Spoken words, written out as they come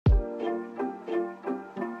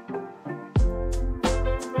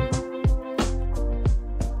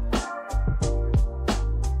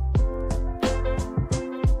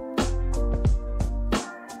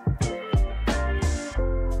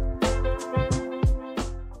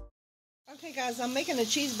Hey guys, I'm making a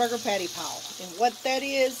cheeseburger patty pile, and what that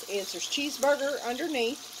is there's cheeseburger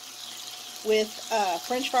underneath with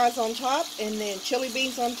french fries on top, and then chili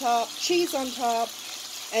beans on top, cheese on top,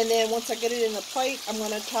 and then once I get it in the plate, I'm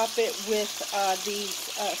going to top it with these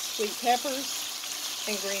sweet peppers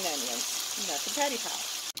and green onions. And that's a patty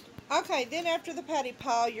pile. Okay, then after the patty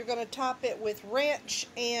pile, you're going to top it with ranch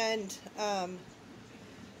and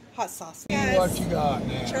hot sauce. Guys, what you got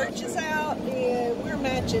now? Church is out and we're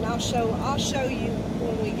matching. I'll show you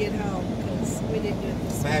when we get home because we didn't do it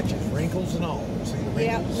this morning. Matches wrinkles and all. See the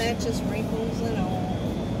wrinkles? Yep, matches wrinkles and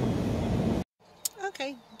all.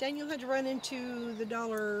 Okay, Daniel had to run into the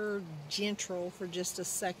Dollar General for just a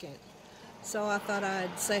second, so I thought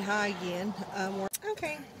I'd say hi again.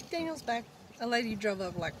 Okay, Daniel's back. A lady drove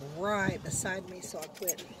up like right beside me, so I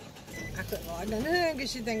couldn't log in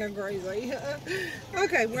because you think I'm crazy.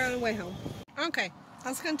 Okay, we're on the way home. Okay, I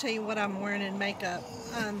was going to tell you what I'm wearing in makeup.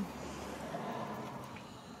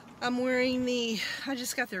 I'm wearing I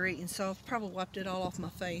just got through eating, so I've probably wiped it all off my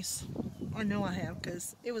face. I know I have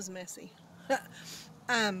because it was messy.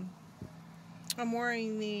 I'm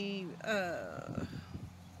wearing the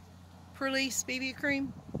Release BB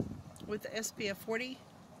cream with the SPF 40.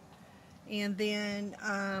 And then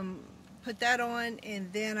put that on,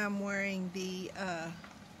 and then I'm wearing the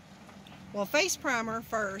face primer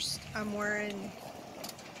first. I'm wearing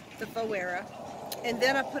the Foera, and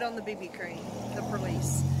then I put on the BB cream, the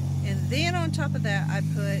Release, and then on top of that I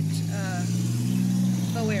put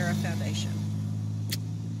Foera foundation,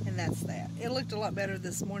 and that's that. It looked a lot better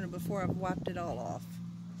this morning before I've wiped it all off.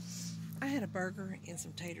 I had a burger and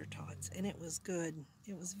some tater tots, and it was good.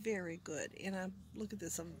 It was very good. And look at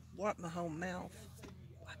this, I've wiped my whole mouth.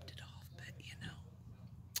 Wiped it off, but you know,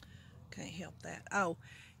 can't help that. Oh,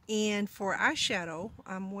 and for eyeshadow,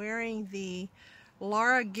 I'm wearing the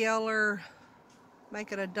Laura Geller,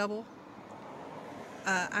 make it a double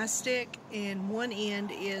eye stick, and one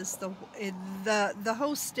end is the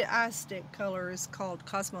whole eye stick color is called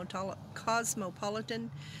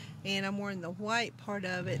Cosmopolitan. And I'm wearing the white part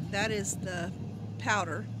of it. That is the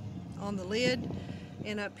powder on the lid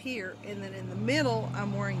and up here. And then in the middle,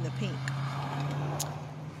 I'm wearing the pink.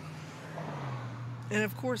 And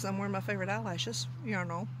of course, I'm wearing my favorite eyelashes, you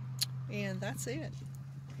know. And that's it.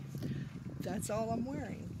 That's all I'm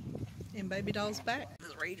wearing. And Baby Doll's back.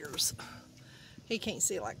 The readers. He can't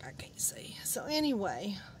see like I can't see. So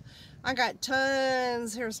anyway, I got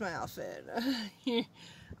tons. Here's my outfit.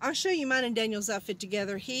 I'll show you mine and Daniel's outfit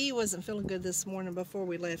together. He wasn't feeling good this morning before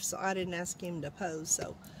we left, so I didn't ask him to pose.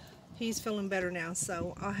 So he's feeling better now,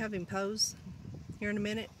 so I'll have him pose here in a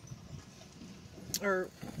minute, or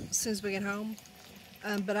as soon as we get home.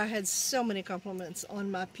 But I had so many compliments on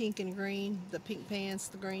my pink and green, the pink pants,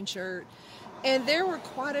 the green shirt, and there were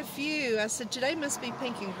quite a few. I said, today must be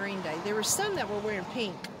pink and green day. There were some that were wearing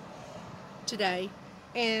pink today,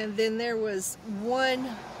 and then there was 1,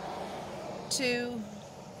 2,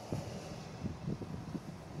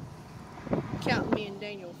 counting me and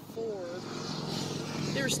Daniel, 4.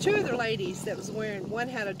 There's 2 other ladies that was wearing, one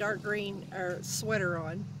had a dark green sweater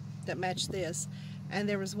on that matched this, and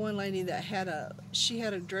there was one lady that had a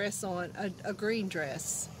dress on, a green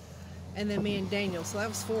dress, and then me and Daniel, so that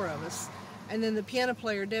was 4 of us. And then the piano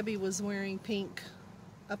player Debbie was wearing a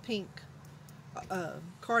pink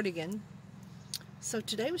cardigan. So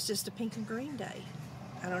today was just a pink and green day.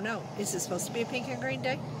 I don't know, is it supposed to be a pink and green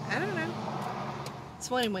day? I don't know.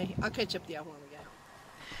 So anyway, I'll catch up with y'all when we go.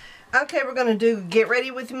 Okay, we're going to do Get Ready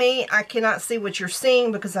With Me. I cannot see what you're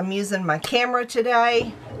seeing because I'm using my camera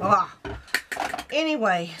today.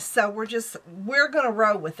 Anyway, so we're going to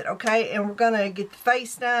roll with it, okay? And we're going to get the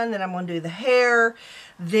face done, then I'm going to do the hair,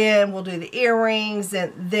 then we'll do the earrings,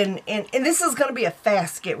 and this is going to be a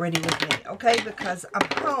fast Get Ready With Me, okay? Because I'm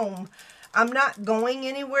home. I'm not going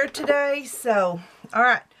anywhere today, so,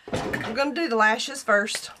 alright. We're going to do the lashes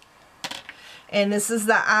first. And this is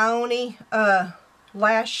the Ioni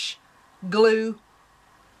lash glue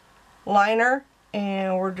liner,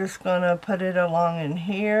 and we're just gonna put it along in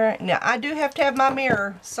here. Now I do have to have my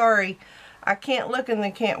mirror. Sorry, I can't look in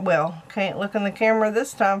the can't look in the camera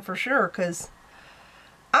this time for sure, because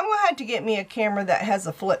I'm gonna have to get me a camera that has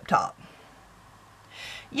a flip top.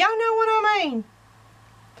 Y'all know what I mean?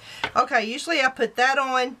 Okay, usually I put that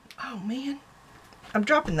on. Oh man, I'm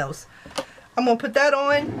dropping those. I'm going to put that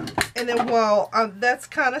on, and then while that's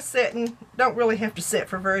kind of setting, don't really have to set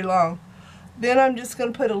for very long. Then I'm just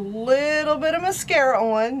going to put a little bit of mascara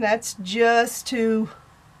on. That's just to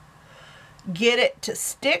get it to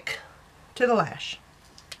stick to the lash.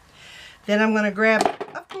 Then I'm going to grab,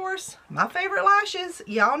 of course, my favorite lashes.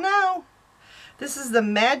 Y'all know. This is the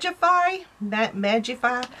MAGEFY.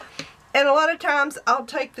 And a lot of times I'll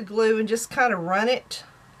take the glue and just kind of run it,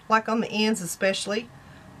 like on the ends especially,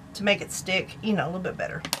 to make it stick, you know, a little bit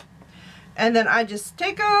better. And then I just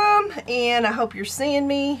take them, and I hope you're seeing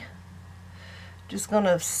me. Just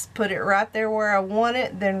gonna put it right there where I want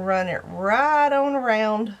it, then run it right on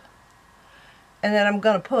around. And then I'm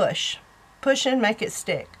gonna push and make it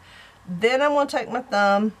stick. Then I'm gonna take my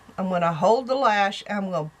thumb, I'm gonna hold the lash, and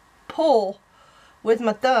I'm gonna pull with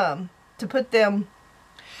my thumb to put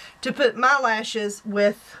my lashes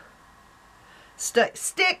with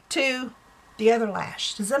stick to the other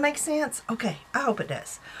lash. Does that make sense? Okay, I hope it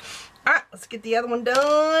does. Alright, let's get the other one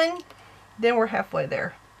done. Then we're halfway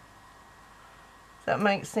there. Does that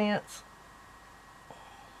make sense?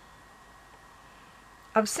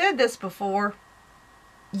 I've said this before.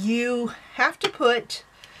 You have to put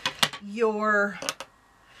your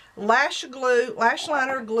lash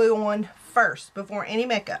liner glue on first before any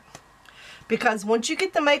makeup. Because once you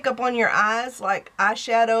get the makeup on your eyes, like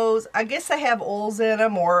eyeshadows, I guess they have oils in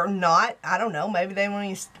them or not. I don't know. Maybe they won't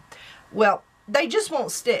even, well, they just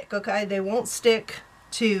won't stick, okay? They won't stick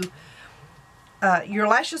to, your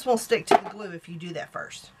lashes won't stick to the glue if you do that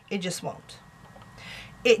first. It just won't.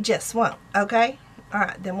 It just won't, okay? All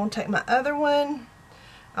right, then we'll take my other one.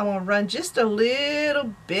 I'm going to run just a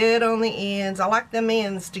little bit on the ends. I like them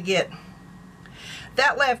ends to get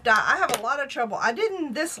that left eye. I have a lot of trouble. I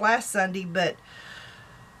didn't this last Sunday, but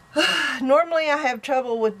normally I have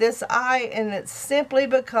trouble with this eye, and it's simply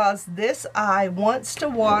because this eye wants to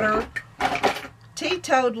water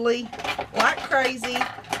teetotally like crazy.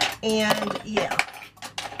 And yeah,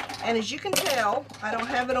 and as you can tell, I don't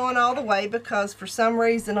have it on all the way because for some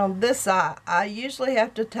reason on this eye I usually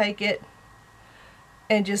have to take it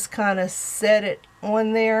and just kind of set it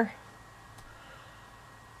on there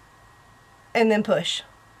and then push.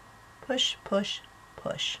 Push, push,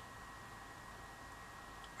 push.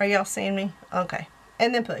 Are y'all seeing me? Okay.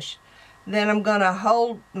 And then push. Then I'm going to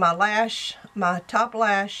hold my lash, my top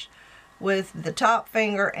lash with the top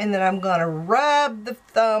finger, and then I'm going to rub the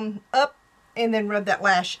thumb up and then rub that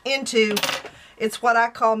lash into, it's what I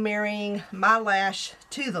call marrying my lash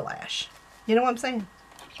to the lash. You know what I'm saying?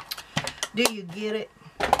 Do you get it?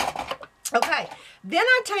 Okay. Then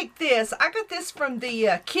I take this. I got this from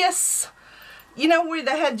the Kiss, you know, where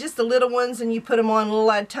they had just the little ones and you put them on a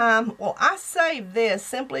little at a time. Well, I save this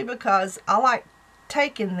simply because I like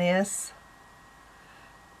taking this,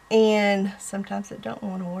 and sometimes it don't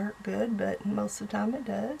want to work good, but most of the time it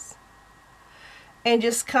does. And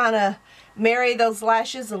just kind of marry those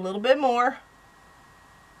lashes a little bit more.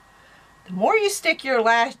 The more you stick your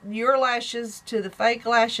lashes to the fake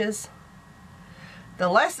lashes, the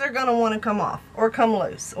less they're going to want to come off or come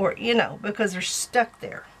loose, or, you know, because they're stuck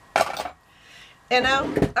there. You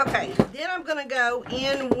know? Okay, then I'm going to go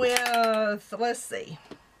in with, let's see,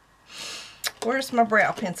 where's my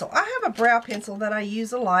brow pencil? I have a brow pencil that I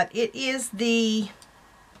use a lot. It is the,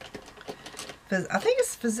 I think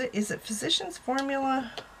it's, is it Physicians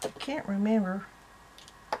Formula? I can't remember.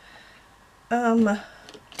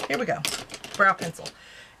 Here we go. Brow pencil.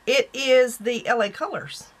 It is the LA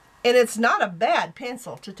Colors. And it's not a bad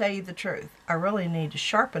pencil, to tell you the truth. I really need to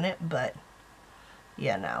sharpen it, but,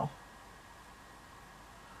 yeah, no.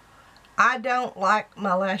 I don't like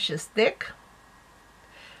my lashes thick.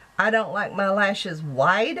 I don't like my lashes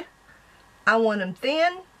wide. I want them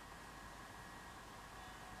thin.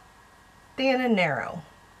 Thin and narrow.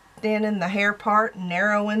 Thin in the hair part,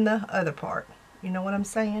 narrow in the other part. You know what I'm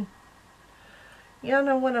saying? Y'all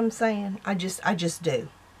know what I'm saying? I just do.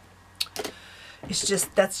 It's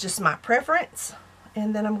just, that's just my preference.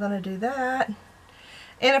 And then I'm going to do that.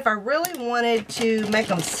 And if I really wanted to make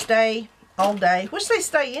them stay all day, which they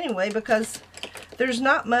stay anyway because there's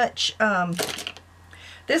not much,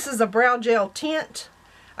 this is a brow gel tint.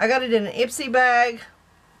 I got it in an Ipsy bag.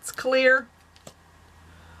 It's clear.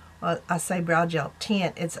 Well, I say brow gel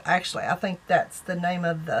tint. It's actually, I think that's the name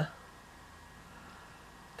of the,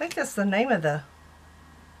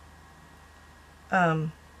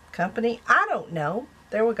 company. I don't know.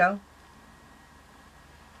 There we go.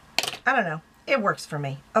 I don't know. It works for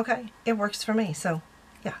me. Okay. It works for me. So,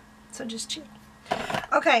 yeah. So just chill.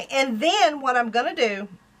 Okay. And then what I'm going to do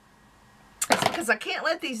is, because I can't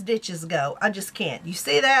let these ditches go. I just can't. You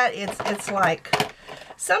see that? It's like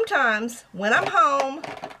sometimes when I'm home,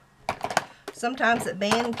 sometimes at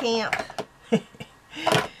band camp,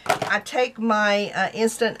 I take my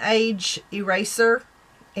Instant Age eraser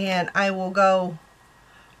and I will go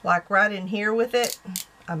like right in here with it.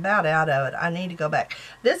 I'm about out of it. I need to go back.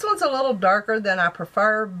 This one's a little darker than I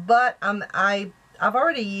prefer, but I've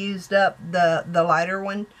already used up the lighter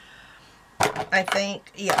one. I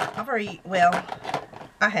think, yeah, I've already, well,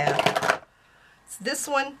 I have. So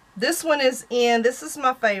this one is in, this is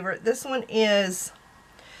my favorite. This one is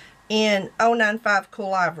in 095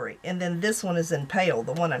 Cool Ivory. And then this one is in Pale,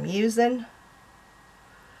 the one I'm using.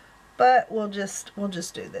 But we'll just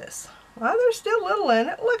do this. Well, there's still a little in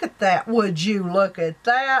it. Look at that. Would you look at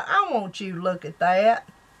that? I want you to look at that.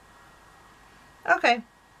 Okay.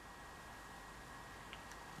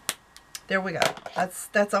 There we go.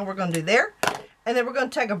 That's all we're going to do there. And then we're going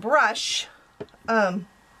to take a brush.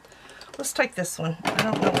 Let's take this one. I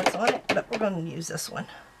don't know what's on it, but we're going to use this one.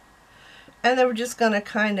 And then we're just going to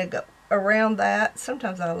kind of go around that.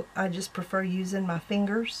 Sometimes I just prefer using my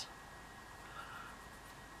fingers.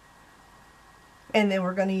 And then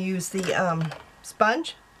we're going to use the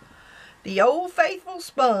sponge. The old faithful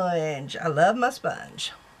sponge. I love my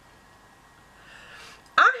sponge.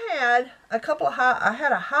 I had a couple of I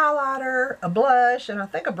had a highlighter, a blush, and I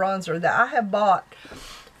think a bronzer that I have bought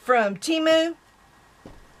from Temu.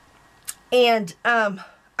 And I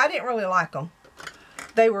didn't really like them.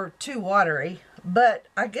 They were too watery. But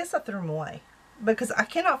I guess I threw them away. Because I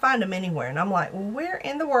cannot find them anywhere. And I'm like, well, where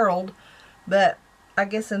in the world? But I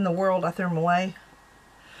guess in the world I threw them away.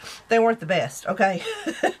 They weren't the best, okay?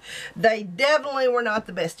 They definitely were not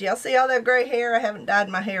the best. Y'all see all that gray hair? I haven't dyed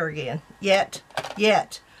my hair again. Yet.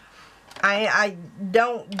 I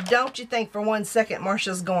don't you think for 1 second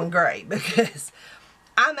Marsha's going gray, because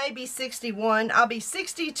I may be 61. I'll be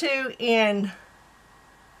 62 in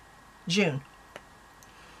June.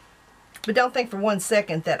 But don't think for 1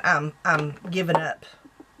 second that I'm giving up.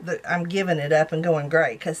 I'm giving it up and going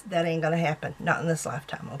gray, because that ain't gonna happen. Not in this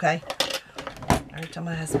lifetime, okay? I tell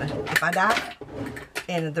my husband, if I die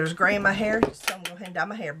and there's gray in my hair, just tell him go ahead and dye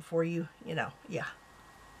my hair before you know, yeah.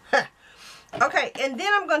 Huh. Okay, and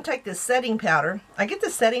then I'm going to take this setting powder. I get the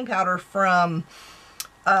setting powder from,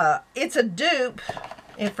 it's a dupe,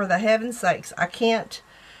 and for the heaven's sakes, I can't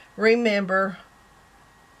remember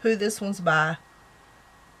who this one's by.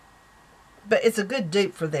 But it's a good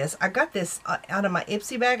dupe for this. I got this out of my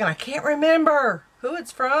Ipsy bag, and I can't remember who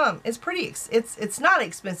it's from. It's pretty, it's not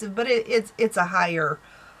expensive, but it's a higher.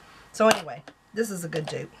 So anyway, this is a good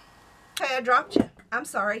dupe. Okay, I dropped you. I'm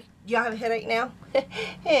sorry. Y'all have a headache now?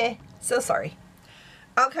 So sorry.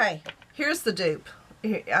 Okay, here's the dupe.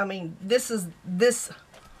 I mean, this is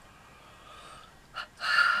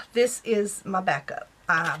my backup.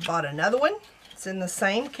 I bought another one. It's in the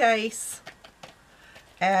same case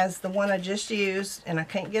as the one I just used, and I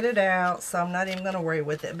can't get it out, so I'm not even going to worry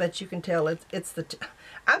with it. But you can tell it's the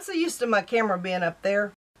I'm so used to my camera being up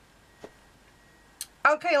there.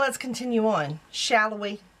 Okay, let's continue on, shall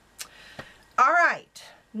we? All right,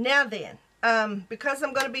 now then, because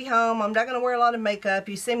I'm going to be home, I'm not going to wear a lot of makeup.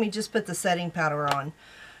 You see me just put the setting powder on.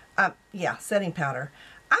 Yeah, setting powder.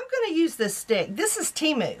 I'm going to use this stick. This is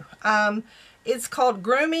Temu. It's called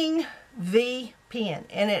Grooming V Pen,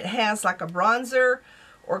 and it has like a bronzer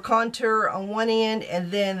or contour on one end,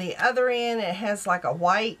 and then the other end it has like a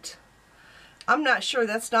white. I'm not sure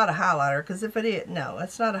that's not a highlighter, because if it is, no,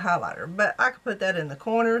 it's not a highlighter. But I could put that in the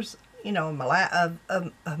corners, you know, of my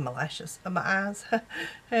lashes, of my eyes.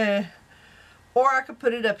 Or I could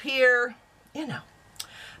put it up here, you know.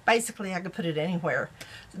 Basically, I could put it anywhere.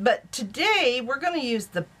 But today, we're going to use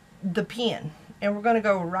the pen. And we're going to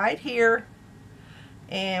go right here.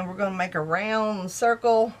 And we're going to make a round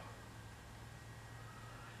circle.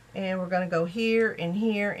 And we're going to go here, and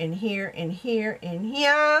here, and here, and here, and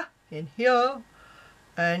here, and here,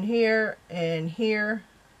 and here, and here.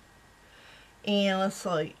 And let's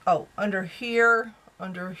see, oh, under here,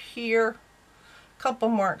 couple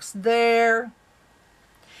marks there.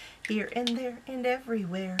 Here and there and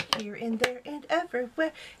everywhere. Here and there and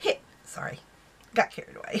everywhere. Hit. Sorry, got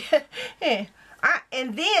carried away.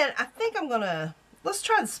 And then I think I'm going to, let's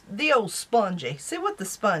try the old spongy. See what the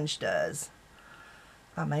sponge does.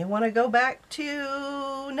 I may want to go back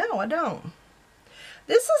to, no, I don't.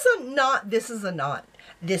 This is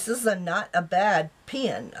not a bad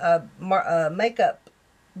pen. Makeup,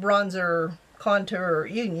 bronzer, contour,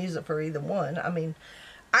 you can use it for either one. I mean,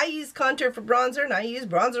 I use contour for bronzer and I use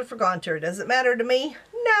bronzer for contour. Does it matter to me?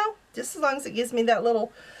 No. Just as long as it gives me that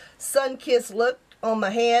little sun-kissed look on my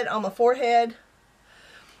head, on my forehead,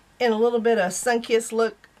 and a little bit of sun-kissed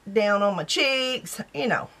look down on my cheeks, you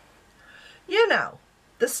know. You know.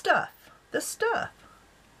 The stuff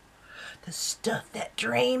that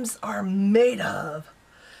dreams are made of.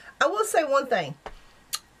 I will say one thing.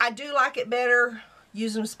 I do like it better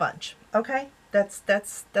using a sponge. Okay? That's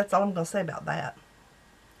all I'm going to say about that.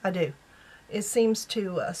 I do. It seems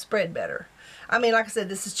to spread better. I mean, like I said,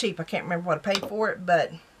 this is cheap. I can't remember what I paid for it,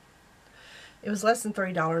 but it was less than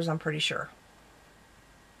 $3, I'm pretty sure.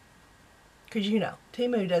 Because, you know,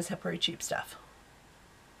 Temu does have pretty cheap stuff.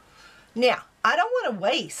 Now, I don't want to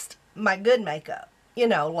waste my good makeup. You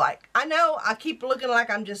know, like, I know I keep looking like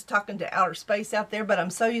I'm just talking to outer space out there, but I'm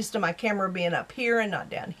so used to my camera being up here and not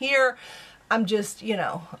down here. I'm just, you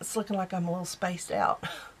know, it's looking like I'm a little spaced out.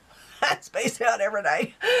 I space out every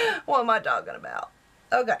day. What am I talking about?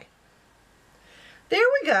 Okay. There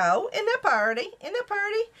we go. Isn't that pretty? Isn't that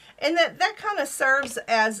pretty? And that kind of serves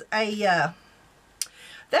as a,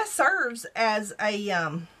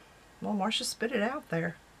 well, Marcia spit it out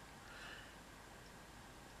there.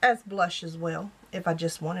 As blush as well, if I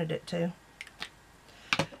just wanted it to.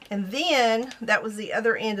 And then, that was the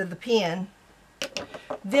other end of the pen.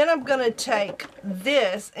 Then I'm going to take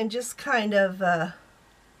this and just kind of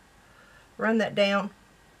run that down.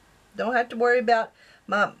 Don't have to worry about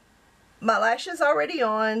my lashes already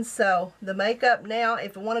on, so the makeup now,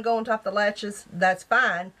 if I want to go on top of the lashes, that's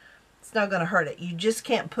fine. It's not going to hurt it. You just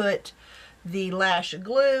can't put the lash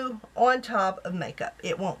glue on top of makeup.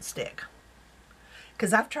 It won't stick.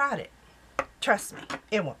 Because I've tried it. Trust me,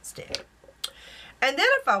 it won't stick. And then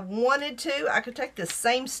if I wanted to, I could take the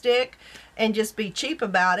same stick and just be cheap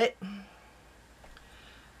about it.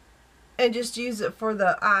 And just use it for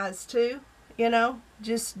the eyes too. You know,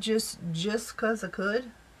 just because I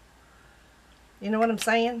could. You know what I'm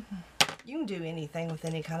saying? You can do anything with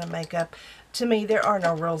any kind of makeup. To me, there are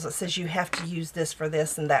no rules that says you have to use this for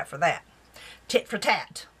this and that for that. Tit for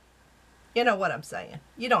tat. You know what I'm saying?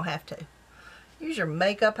 You don't have to. Use your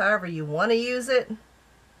makeup however you want to use it.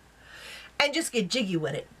 And just get jiggy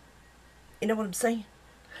with it. You know what I'm saying?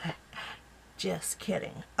 Just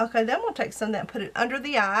kidding. Okay, then we'll take some of that and put it under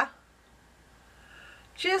the eye.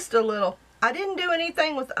 Just a little. I didn't do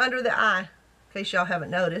anything with under the eye, in case y'all haven't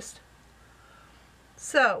noticed.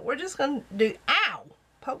 So, we're just going to do, ow!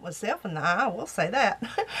 Poke myself in the eye, we'll say that.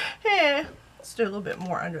 Yeah, let's do a little bit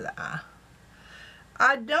more under the eye.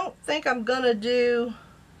 I don't think I'm going to do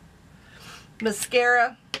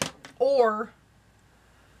mascara or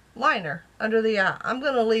liner under the eye. I'm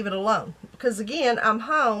going to leave it alone. Because again, I'm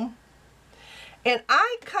home. And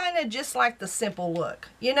I kind of just like the simple look.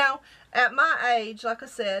 You know, at my age, like I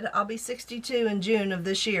said, I'll be 62 in June of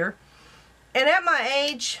this year. And at my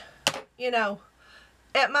age, you know,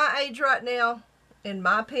 at my age right now, in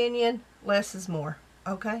my opinion, less is more.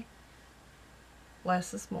 Okay?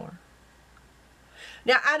 Less is more.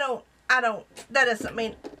 Now, that doesn't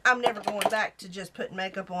mean I'm never going back to just putting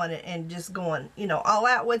makeup on it and just going, you know, all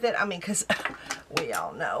out with it. I mean, because we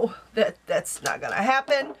all know that that's not going to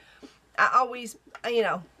happen. I always, you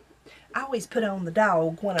know, I always put on the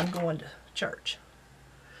dog when I'm going to church.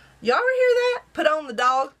 Y'all ever hear that? Put on the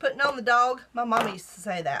dog, putting on the dog. My mama used to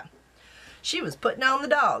say that. She was putting on the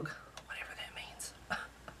dog. Whatever that means.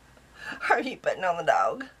 Are you putting on the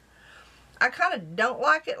dog? I kind of don't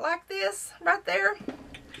like it like this right there.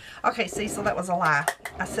 Okay, see, so that was a lie.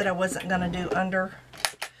 I said I wasn't going to do under.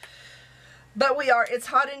 But we are. It's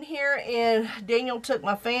hot in here, and Daniel took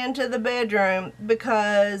my fan to the bedroom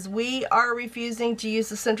because we are refusing to use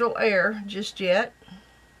the central air just yet.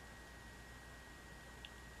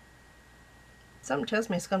 Something tells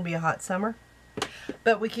me it's going to be a hot summer.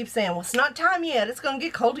 But we keep saying, well, it's not time yet. It's going to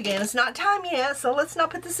get cold again. It's not time yet, so let's not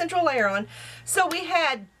put the central air on. So we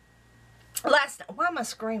had last night. Why am I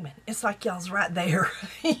screaming? It's like y'all's right there.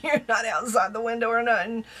 You're not outside the window or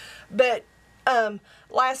nothing. But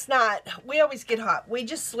last night, we always get hot. We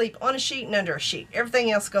just sleep on a sheet and under a sheet. Everything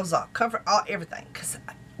else goes off. Comfort, all, everything. Because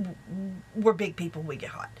we're big people. We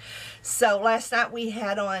get hot. So last night we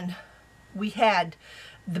had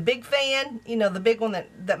the big fan, you know, the big one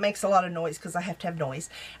that makes a lot of noise because I have to have noise.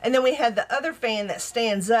 And then we had the other fan that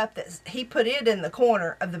stands up that he put it in the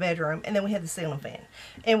corner of the bedroom. And then we had the ceiling fan.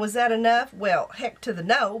 And was that enough? Well, heck to the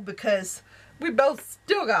no, because we both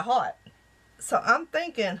still got hot. So I'm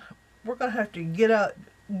thinking we're going to have to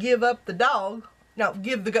give up the dog. No,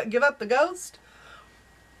 give up the ghost.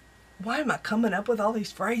 Why am I coming up with all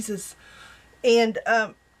these phrases? And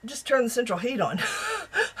just turn the central heat on.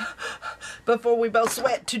 Before we both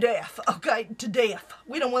sweat to death. Okay, to death.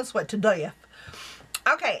 We don't want to sweat to death.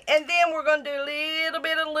 Okay, and then we're going to do a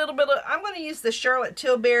little bit of, I'm going to use the Charlotte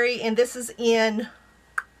Tilbury, and this is in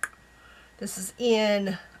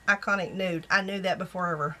Iconic Nude. I knew that before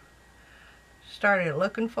I ever started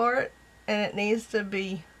looking for it, and it needs to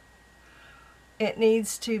be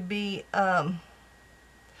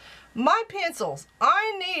my pencils.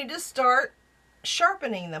 I need to start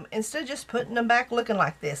sharpening them instead of just putting them back looking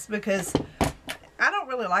like this, because I don't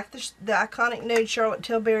really like the Iconic Nude Charlotte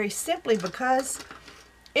Tilbury simply because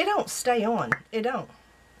it don't stay on. It don't.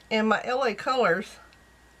 And my LA Colors,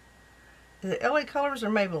 is it LA Colors or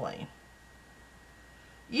Maybelline?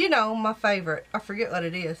 You know, my favorite. I forget what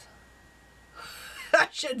it is. I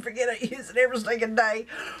shouldn't forget I use it every single day.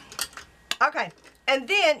 Okay. And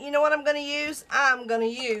then, you know what I'm going to use? I'm going to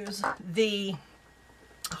use the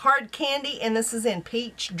Hard Candy, and this is in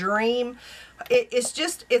Peach Dream.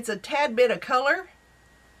 It's a tad bit of color,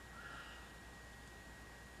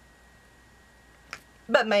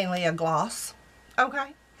 but mainly a gloss.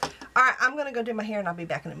 Okay. Alright, I'm going to go do my hair and I'll be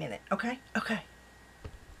back in a minute. Okay? Okay.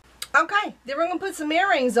 Okay, then we're going to put some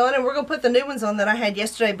earrings on, and we're going to put the new ones on that I had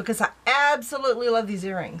yesterday because I absolutely love these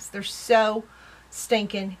earrings. They're so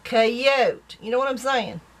stinking cute. You know what I'm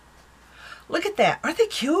saying? Look at that. Aren't they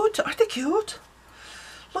cute? Aren't they cute?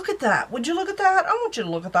 Look at that. Would you look at that? I want you to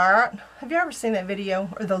look at that. Have you ever seen that video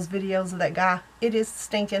or those videos of that guy? It is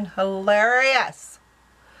stinking hilarious.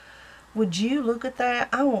 Would you look at that?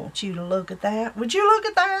 I want you to look at that. Would you look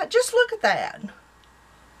at that? Just look at that.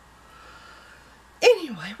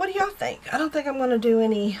 Anyway, what do y'all think? I don't think I'm going to do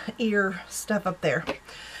any ear stuff up there.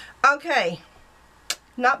 Okay.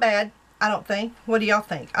 Not bad, I don't think. What do y'all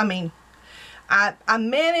think? I mean, I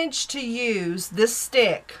managed to use this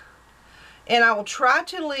stick, and I will try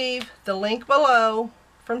to leave the link below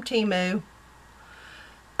from Temu.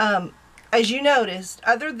 As you noticed,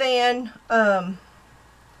 other than, well,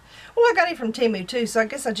 I got it from Temu too, so I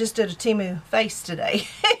guess I just did a Temu face today.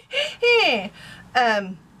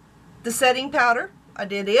 The setting powder, I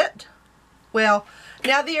did it. Well,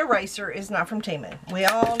 now the eraser is not from Temu. We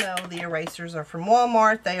all know the erasers are from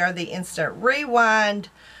Walmart. They are the Instant Rewind.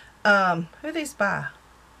 Who are these by?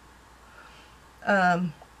 Why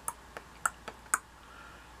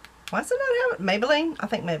is it not having Maybelline? I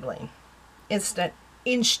think Maybelline. Instant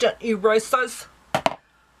erasers.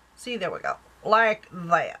 See, there we go. Like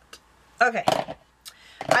that. Okay.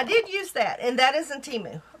 I did use that, and that isn't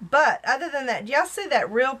Temu. But other than that, y'all see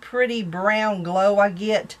that real pretty brown glow I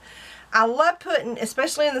get? I love putting,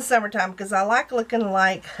 especially in the summertime, because I like looking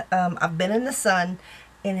like I've been in the sun,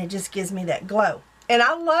 and it just gives me that glow. And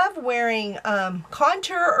I love wearing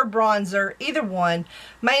contour or bronzer, either one.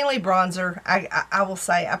 Mainly bronzer. I will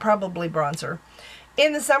say I probably bronzer.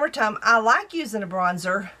 In the summertime, I like using a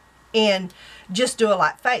bronzer and just do a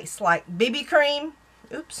light face, like BB cream.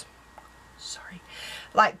 Oops, sorry.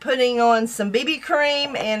 Like putting on some BB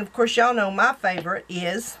cream, and of course y'all know my favorite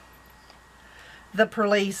is the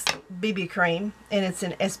Police BB cream, and it's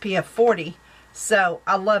in SPF 40. So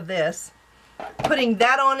I love this. Putting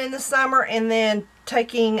that on in the summer, and then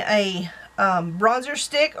taking a bronzer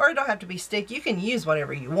stick, or it don't have to be stick. You can use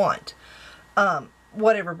whatever you want.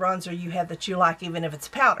 Whatever bronzer you have that you like, even if it's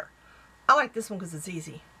powder. I like this one because it's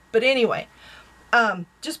easy. But anyway,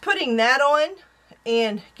 just putting that on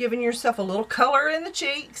and giving yourself a little color in the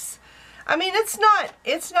cheeks. I mean, it's not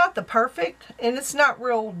the perfect, and it's not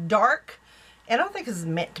real dark, and I don't think it's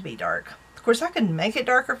meant to be dark. Of course, I can make it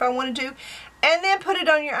darker if I wanted to, and then put it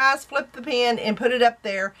on your eyes, flip the pen, and put it up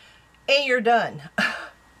there, and you're done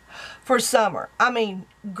for summer. I mean,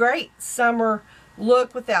 great summer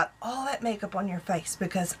look without all that makeup on your face,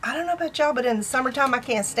 because I don't know about y'all, but in the summertime I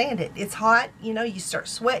can't stand it. It's hot, you know, you start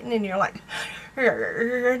sweating and you're like, so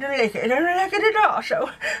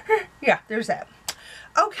yeah, there's that.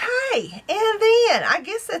 Okay, and then I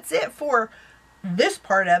guess that's it for this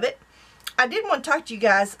part of it. I did want to talk to you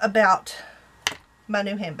guys about my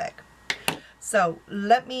new handbag, so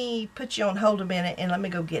let me put you on hold a minute and let me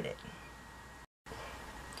go get it.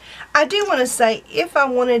 I do want to say, if I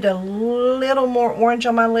wanted a little more orange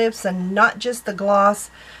on my lips and not just the gloss,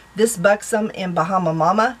 this Buxom in Bahama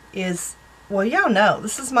Mama is, well, y'all know,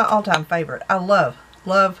 this is my all-time favorite. I love,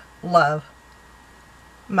 love, love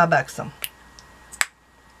my Buxom.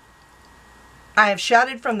 I have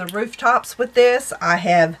shouted from the rooftops with this. I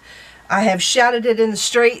have shouted it in the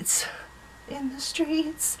streets. In the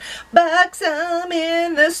streets. Buxom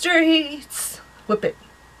in the streets. Whip it.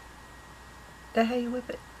 That how you whip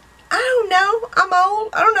it? I don't know. I'm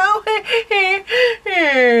old. I don't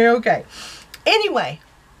know. Okay. Anyway,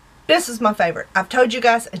 this is my favorite. I've told you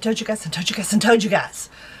guys and told you guys and told you guys and told you guys.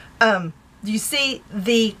 You see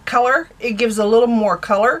the color? It gives a little more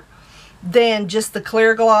color than just the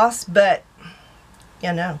clear gloss, but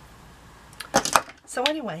you know. So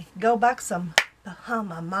anyway, go Buxom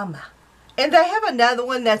Bahama Mama. And they have another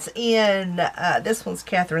one that's in, this one's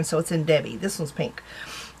Catherine, so it's in Debbie. This one's pink.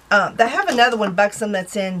 They have another one, Buxom,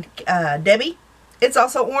 that's in Debbie. It's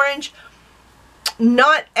also orange.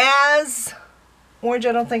 Not as orange,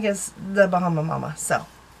 I don't think, as the Bahama Mama. So,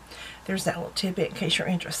 there's that little tidbit in case you're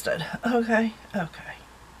interested. Okay, okay.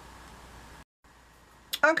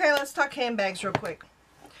 Okay, let's talk handbags real quick.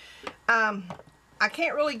 I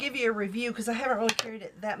can't really give you a review because I haven't really carried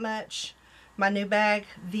it that much. My new bag,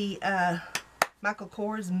 the Michael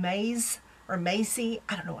Kors MAISE or Macy.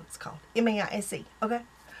 I don't know what it's called. M-A-I-S-E. Okay?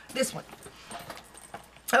 This one.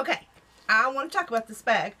 Okay. I want to talk about this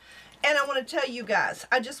bag. And I want to tell you guys.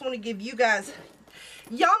 I just want to give you guys...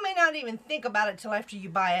 Y'all may not even think about it till after you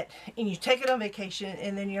buy it. And you take it on vacation.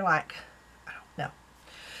 And then you're like, I don't know.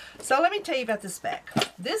 So let me tell you about this bag.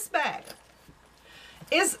 This bag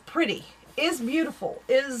is pretty. Is beautiful.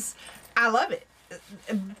 I love it.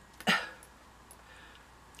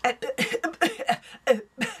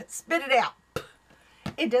 Spit it out.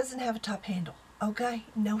 It doesn't have a top handle. Okay?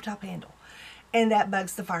 No top handle. And that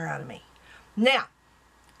bugs the fire out of me. Now,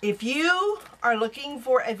 if you are looking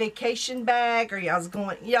for a vacation bag, or y'all's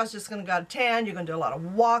just going to go out of town, you're going to do a lot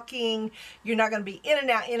of walking, you're not going to be in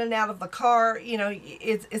and out of the car, you know,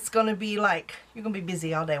 it's going to be like, you're going to be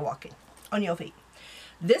busy all day walking on your feet.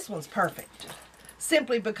 This one's perfect.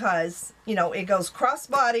 Simply because, you know, it goes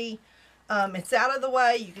crossbody. It's out of the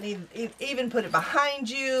way. You can even put it behind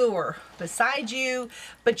you or beside you,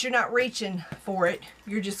 but you're not reaching for it.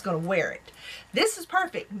 You're just going to wear it. This is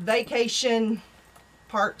perfect. Vacation,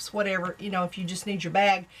 parks, whatever, you know, if you just need your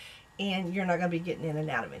bag and you're not going to be getting in and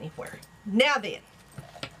out of anywhere. Now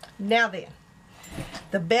then,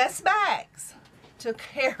 the best bags to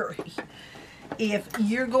carry if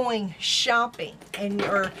you're going shopping and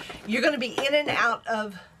you're going to be in and out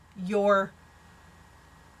of your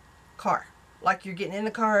car. Like you're getting in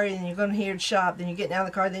the car and you're going to here to shop, then you're getting out of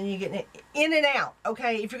the car, then you're getting in and out.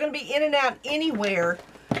 Okay, if you're going to be in and out anywhere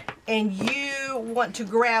and you want to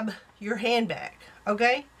grab your handbag,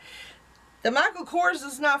 okay, the Michael Kors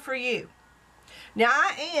is not for you. Now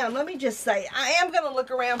let me just say, I am going to look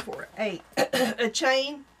around for a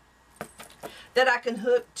chain that I can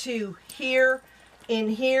hook to here and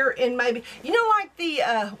maybe, you know, like the,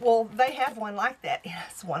 well, they have one like that. Yeah,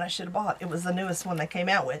 that's the one I should have bought. It was the newest one they came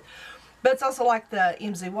out with. But it's also like the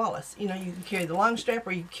MZ Wallace. You know, you can carry the long strap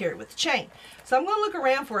or you can carry it with the chain. So I'm going to look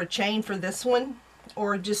around for a chain for this one,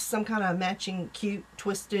 or just some kind of matching cute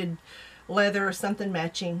twisted leather or something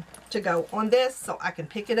matching to go on this so I can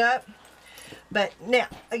pick it up. But now,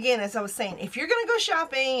 again, as I was saying, if you're going to go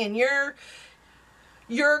shopping and you're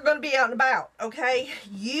going to be out and about, okay,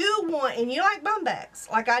 you want, and you like bum bags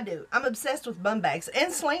like I do. I'm obsessed with bum bags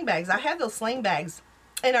and sling bags. I have those sling bags,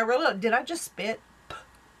 and I really, did I just spit?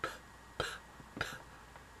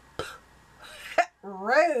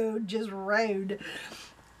 Rude, just rude.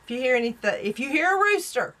 If you hear anything, if you hear a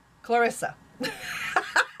rooster, Clarissa.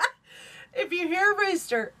 If you hear a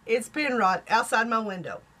rooster, it's Penrod outside my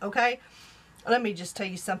window, okay? Let me just tell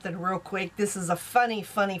you something real quick. This is a funny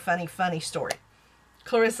story.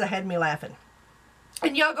 Clarissa had me laughing.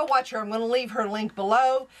 And y'all go watch her. I'm going to leave her link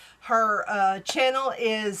below. Her channel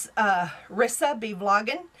is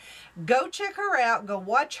rissabvloggin. Go check her out. Go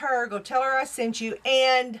watch her. Go tell her I sent you.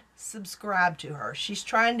 And subscribe to her. She's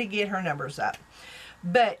trying to get her numbers up.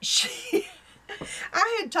 But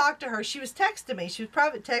I had talked to her. She was texting me. She was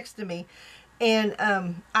private texting me. And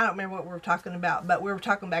I don't remember what we were talking about. But we were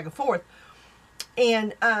talking back and forth.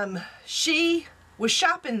 And she was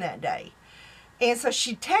shopping that day. And so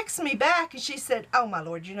she texted me back and she said, oh my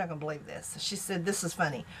Lord, you're not going to believe this. She said, this is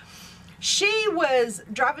funny. She was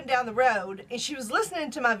driving down the road and she was listening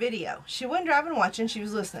to my video. She wasn't driving watching, she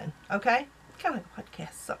was listening, okay? Kind of like a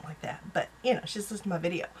podcast, something like that. But, you know, she's listening to my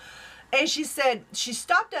video. And she said she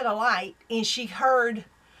stopped at a light and she heard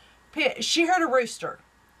a rooster.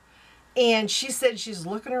 And she said she's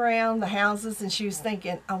looking around the houses and she was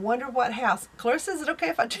thinking, I wonder what house. Clarissa, is it okay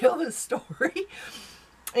if I tell this story?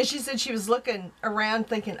 And she said she was looking around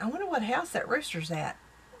thinking, I wonder what house that rooster's at.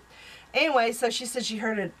 Anyway, so she said she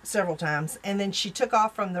heard it several times. And then she took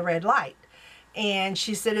off from the red light. And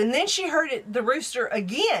she said, and then she heard the rooster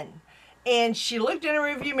again. And she looked in her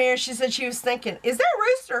rearview mirror. She said she was thinking, is that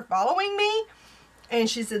rooster following me? And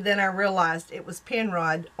she said, then I realized it was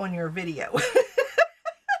Penrod on your video.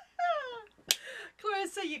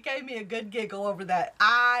 So you gave me a good giggle over that.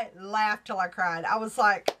 I laughed till I cried. I was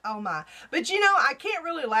like, oh my. But you know, I can't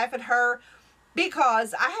really laugh at her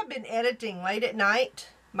because I have been editing late at night,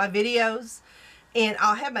 my videos, and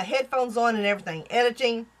I'll have my headphones on and everything,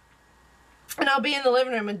 editing, and I'll be in the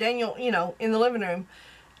living room, and Daniel, you know, in the living room,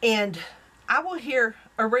 and I will hear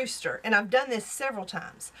a rooster, and I've done this several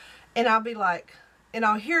times, and I'll be like, and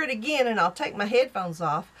I'll hear it again, and I'll take my headphones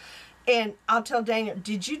off, and I'll tell Daniel,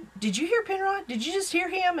 did you hear Penrod? Did you just hear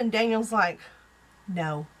him? And Daniel's like,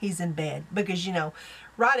 no, he's in bed. Because, you know,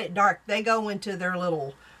 right at dark, they go into their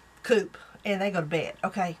little coop and they go to bed.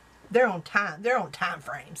 Okay, they're on time. They're on time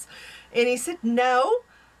frames. And he said, no.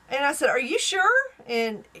 And I said, are you sure?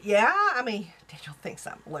 And yeah, I mean, Daniel thinks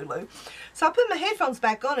I'm Lulu. So I put my headphones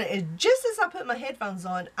back on, and just as I put my headphones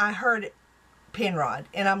on, I heard Penrod.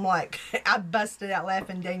 And I'm like, I busted out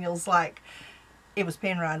laughing. Daniel's like, it was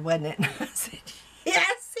Penrod, wasn't it? And I said,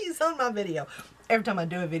 yes, he's on my video. Every time I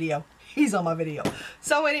do a video, he's on my video.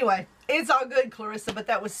 So anyway, it's all good, Clarissa, but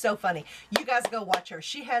that was so funny. You guys go watch her.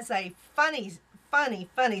 She has a funny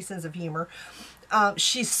sense of humor.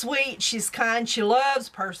 She's sweet, she's kind, she loves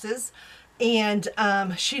purses, and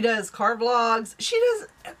she does car vlogs. She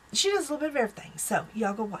does a little bit of everything. So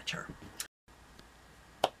y'all go watch her.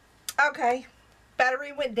 Okay,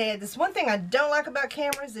 battery went dead. This one thing I don't like about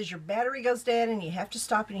cameras is your battery goes dead and you have to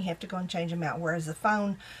stop and you have to go and change them out. Whereas the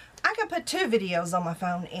phone, I can put 2 videos on my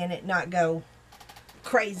phone and it not go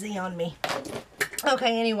crazy on me.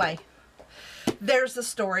 Okay, anyway, there's the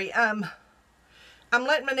story. I'm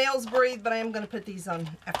letting my nails breathe, but I am going to put these on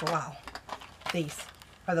after a while. These.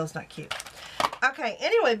 Are those not cute? Okay,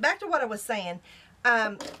 anyway, back to what I was saying.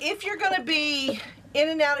 If you're going to be in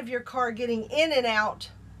and out of your car, getting in and out,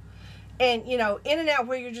 and, you know, in and out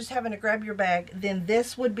where you're just having to grab your bag, then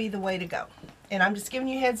this would be the way to go. And I'm just giving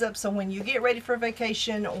you a heads up, so when you get ready for a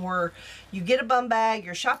vacation or you get a bum bag,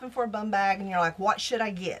 you're shopping for a bum bag, and you're like, what should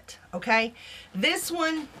I get? Okay? This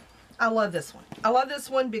one, I love this one. I love this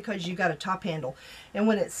one because you got a top handle. And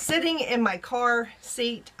when it's sitting in my car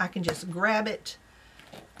seat, I can just grab it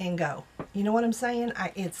and go. You know what I'm saying?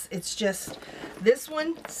 It's just, this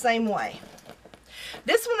one, same way.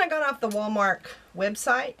 This one I got off the Walmart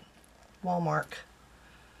website. Walmart.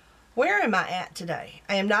 Where am I at today?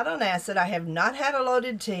 I am not on acid. I have not had a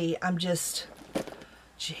loaded tea. I'm just,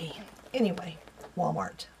 gee. Anyway,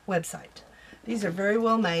 Walmart website. These are very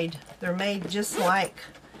well made. They're made just like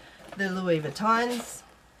the Louis Vuittons.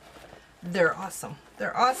 They're awesome.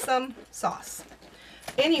 They're awesome sauce.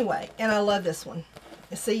 Anyway, and I love this one.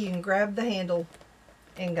 See, you can grab the handle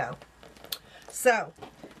and go. So,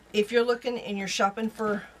 if you're looking and you're shopping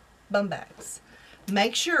for bum bags,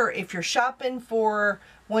 make sure if you're shopping for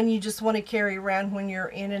one you just want to carry around when you're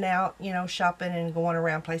in and out, you know, shopping and going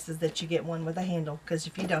around places, that you get one with a handle, because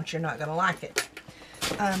if you don't, you're not going to like it.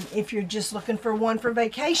 If you're just looking for one for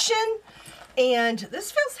vacation, and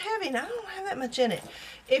this feels heavy and I don't have that much in it.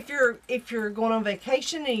 If you're going on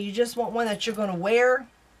vacation and you just want one that you're going to wear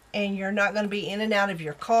and you're not going to be in and out of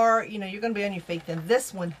your car, you know, you're going to be on your feet, then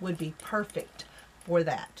this one would be perfect for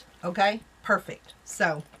that. Okay? Perfect.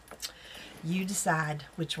 So, you decide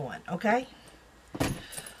which one, okay?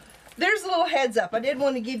 There's a little heads up. I did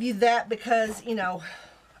want to give you that because, you know,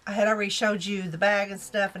 I had already showed you the bag and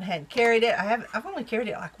stuff and hadn't carried it. I've only carried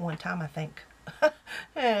it like one time, I think.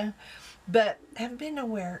 Yeah. But haven't been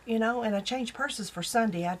nowhere, you know, and I changed purses for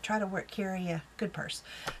Sunday. I try to carry a good purse.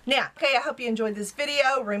 Now, okay, I hope you enjoyed this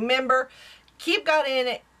video. Remember, keep God in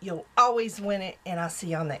it. You'll always win it. And I'll see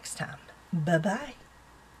y'all next time. Bye-bye.